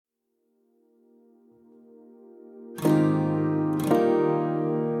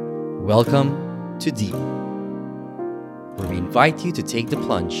Welcome to Deep, where we invite you to take the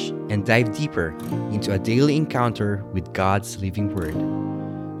plunge and dive deeper into a daily encounter with God's living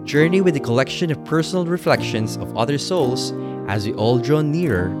Word. Journey with a collection of personal reflections of other souls as we all draw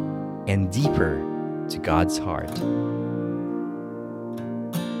nearer and deeper to God's heart.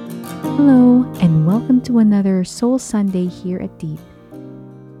 Hello, and welcome to another Soul Sunday here at Deep.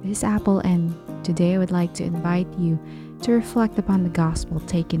 This is Apple, and today I would like to invite you to reflect upon the Gospel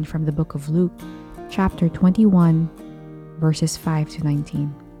taken from the book of Luke, chapter 21, verses 5 to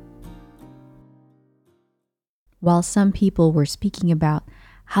 19. While some people were speaking about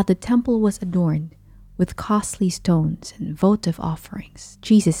how the temple was adorned with costly stones and votive offerings,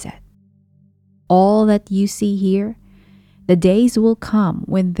 Jesus said, "All that you see here, the days will come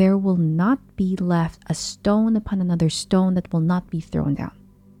when there will not be left a stone upon another stone that will not be thrown down."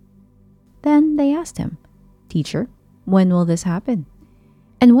 Then they asked him, "Teacher, when will this happen?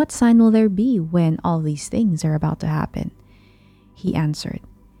 And what sign will there be when all these things are about to happen?" He answered,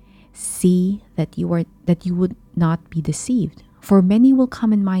 "See that you would not be deceived, for many will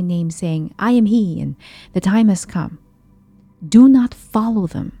come in my name saying, 'I am he,' and 'the time has come.' Do not follow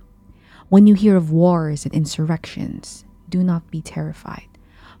them. When you hear of wars and insurrections, do not be terrified,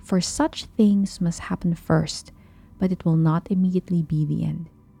 for such things must happen first, but it will not immediately be the end."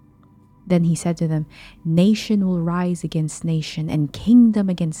 Then he said to them, "Nation will rise against nation, and kingdom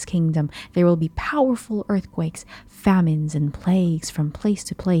against kingdom. There will be powerful earthquakes, famines, and plagues from place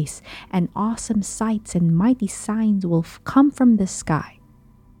to place, and awesome sights and mighty signs will come from the sky.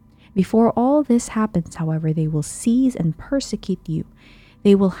 Before all this happens, however, they will seize and persecute you.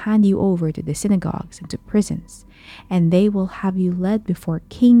 They will hand you over to the synagogues and to prisons, and they will have you led before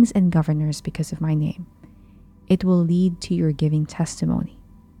kings and governors because of my name. It will lead to your giving testimony.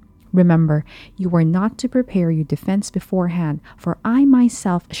 Remember, you are not to prepare your defense beforehand, for I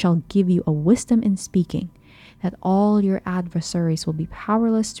myself shall give you a wisdom in speaking, that all your adversaries will be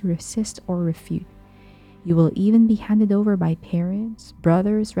powerless to resist or refute. You will even be handed over by parents,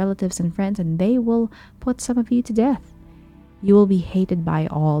 brothers, relatives, and friends, and they will put some of you to death. You will be hated by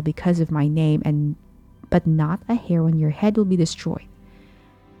all because of my name, but not a hair on your head will be destroyed.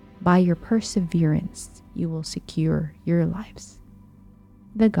 By your perseverance, you will secure your lives."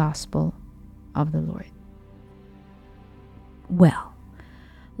 The Gospel of the Lord. Well,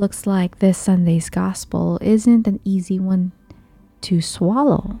 looks like this Sunday's Gospel isn't an easy one to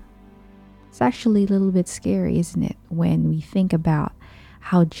swallow. It's actually a little bit scary, isn't it, when we think about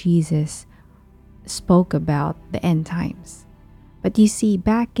how Jesus spoke about the end times. But you see,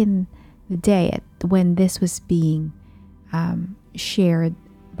 back in the day when this was being shared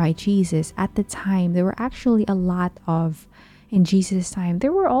by Jesus, at the time, there were actually a lot of in Jesus' time,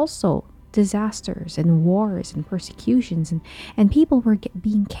 there were also disasters and wars and persecutions, and people were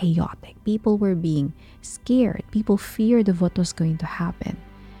being chaotic. People were being scared. People feared of what was going to happen.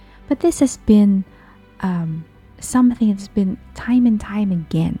 But this has been something that's been time and time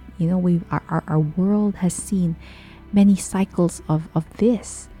again. You know, our world has seen many cycles of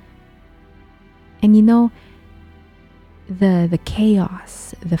this. And you know, the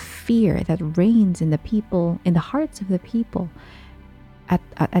chaos, the fear that reigns in the people, in the hearts of the people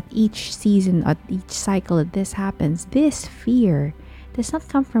at each season, at each cycle that this happens, this fear does not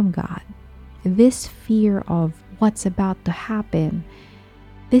come from God. This fear of what's about to happen,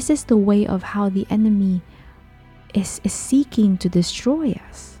 this is the way of how the enemy is seeking to destroy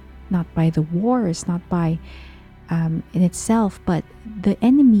us. Not by the wars, not by in itself, but the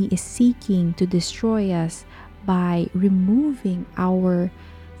enemy is seeking to destroy us by removing our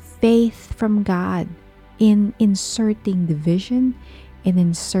faith from God, in inserting division, in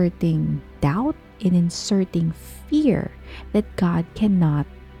inserting doubt, in inserting fear that God cannot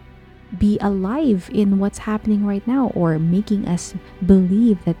be alive in what's happening right now, or making us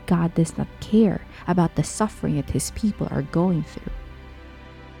believe that God does not care about the suffering that his people are going through.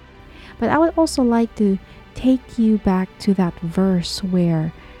 But I would also like to take you back to that verse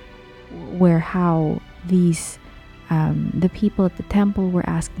where how these the people at the temple were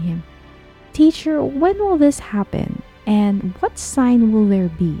asking him, "Teacher, when will this happen? And what sign will there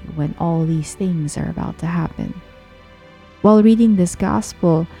be when all these things are about to happen?" While reading this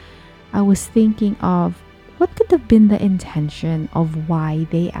gospel, I was thinking of what could have been the intention of why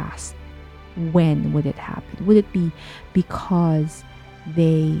they asked, when would it happen? Would it be because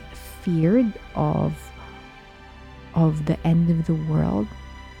they feared of the end of the world?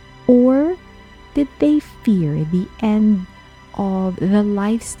 Or did they fear the end of the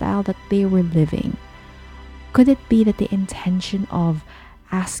lifestyle that they were living? Could it be that the intention of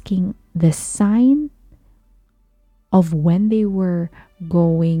asking the sign of when they were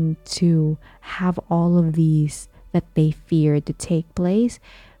going to have all of these that they feared to take place.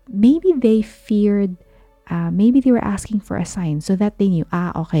 Maybe they feared, maybe they were asking for a sign so that they knew,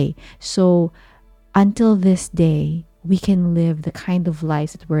 okay, so until this day, we can live the kind of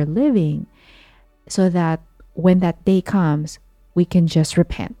lives that we're living so that when that day comes, we can just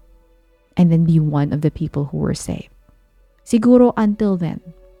repent and then be one of the people who were saved. Siguro until then.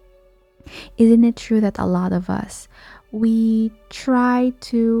 Isn't it true that a lot of us, we try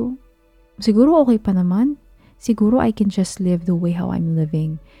to, siguro okay pa naman. Siguro I can just live the way how I'm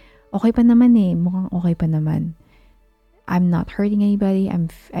living. Okay pa naman eh, mukhang okay pa naman. I'm not hurting anybody.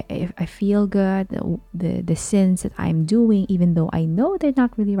 I feel good. The sins that I'm doing, even though I know they're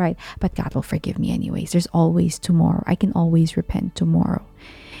not really right, but God will forgive me anyways. There's always tomorrow. I can always repent tomorrow.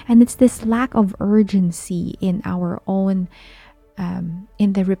 And it's this lack of urgency in our own,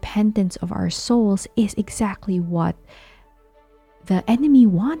 in the repentance of our souls is exactly what the enemy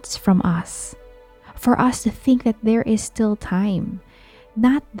wants from us. For us to think that there is still time.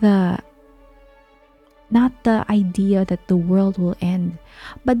 Not the idea that the world will end,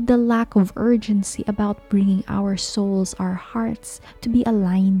 but the lack of urgency about bringing our souls, our hearts to be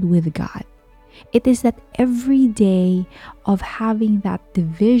aligned with God. It is that every day of having that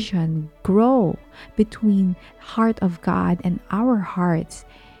division grow between heart of God and our hearts.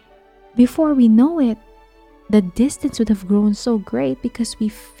 Before we know it, the distance would have grown so great because we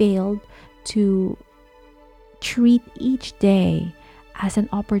failed to treat each day as an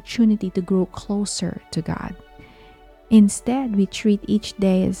opportunity to grow closer to God. Instead, we treat each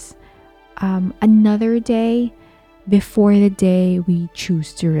day as another day before the day we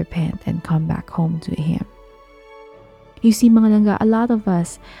choose to repent and come back home to Him. You see, mga langga, a lot of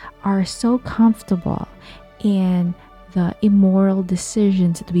us are so comfortable in the immoral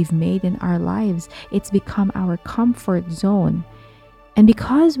decisions that we've made in our lives. It's become our comfort zone. And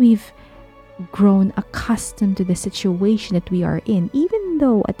because we've grown accustomed to the situation that we are in, even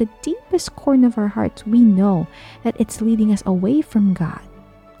though at the deepest corner of our hearts we know that it's leading us away from God,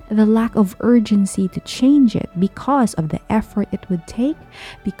 the lack of urgency to change it because of the effort it would take,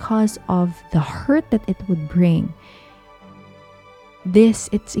 because of the hurt that it would bring,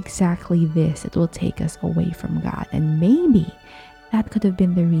 it's exactly this that will take us away from God. And maybe that could have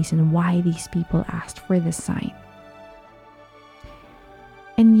been the reason why these people asked for the sign.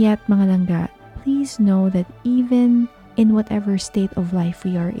 And yet, mga langga, please know that even in whatever state of life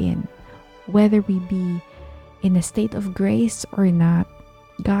we are in, whether we be in a state of grace or not,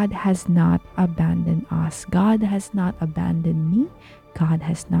 God has not abandoned us. God has not abandoned me. God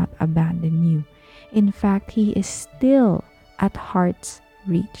has not abandoned you. In fact, He is still at heart's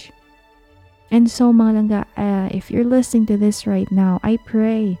reach. And so, mga langga, if you're listening to this right now, I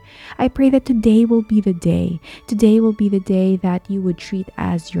pray that today will be the day. Today will be the day that you would treat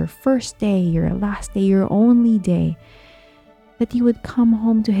as your first day, your last day, your only day. That you would come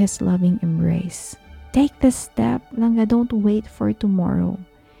home to His loving embrace. Take the step, langga. Don't wait for tomorrow.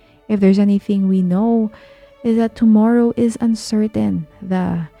 If there's anything we know, is that tomorrow is uncertain.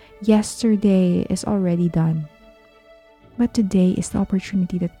 The yesterday is already done. But today is the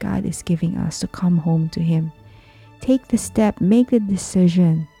opportunity that God is giving us to come home to Him. Take the step, make the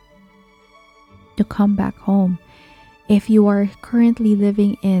decision to come back home. If you are currently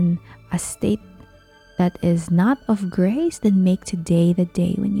living in a state that is not of grace, then make today the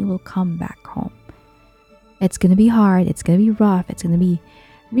day when you will come back home. It's going to be hard, it's going to be rough, it's going to be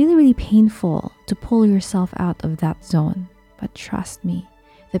really, really painful to pull yourself out of that zone. But trust me,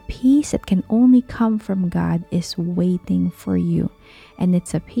 the peace that can only come from God is waiting for you. And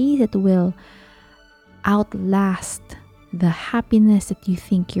it's a peace that will outlast the happiness that you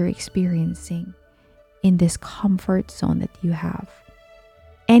think you're experiencing in this comfort zone that you have.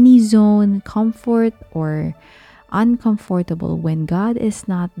 Any zone, comfort or uncomfortable, when God is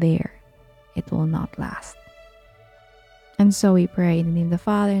not there, it will not last. And so we pray in the name of the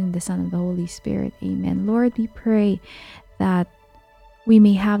Father, and the Son, and the Holy Spirit. Amen. Lord, we pray that we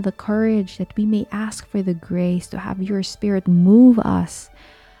may have the courage, that we may ask for the grace to have your Spirit move us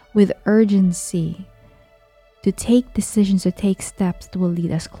with urgency to take decisions, to take steps that will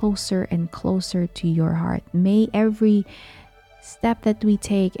lead us closer and closer to your heart. May every step that we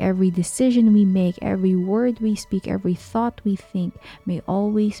take, every decision we make, every word we speak, every thought we think, may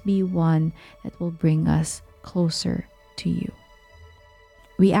always be one that will bring us closer to you.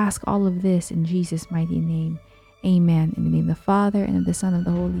 We ask all of this in Jesus' mighty name. Amen. In the name of the Father, and of the Son, and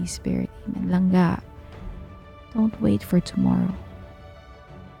of the Holy Spirit. Amen. Langga, don't wait for tomorrow.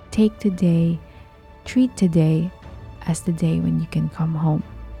 Take today, treat today as the day when you can come home.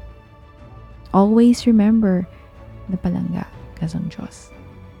 Always remember na palangga, ka sa Diyos.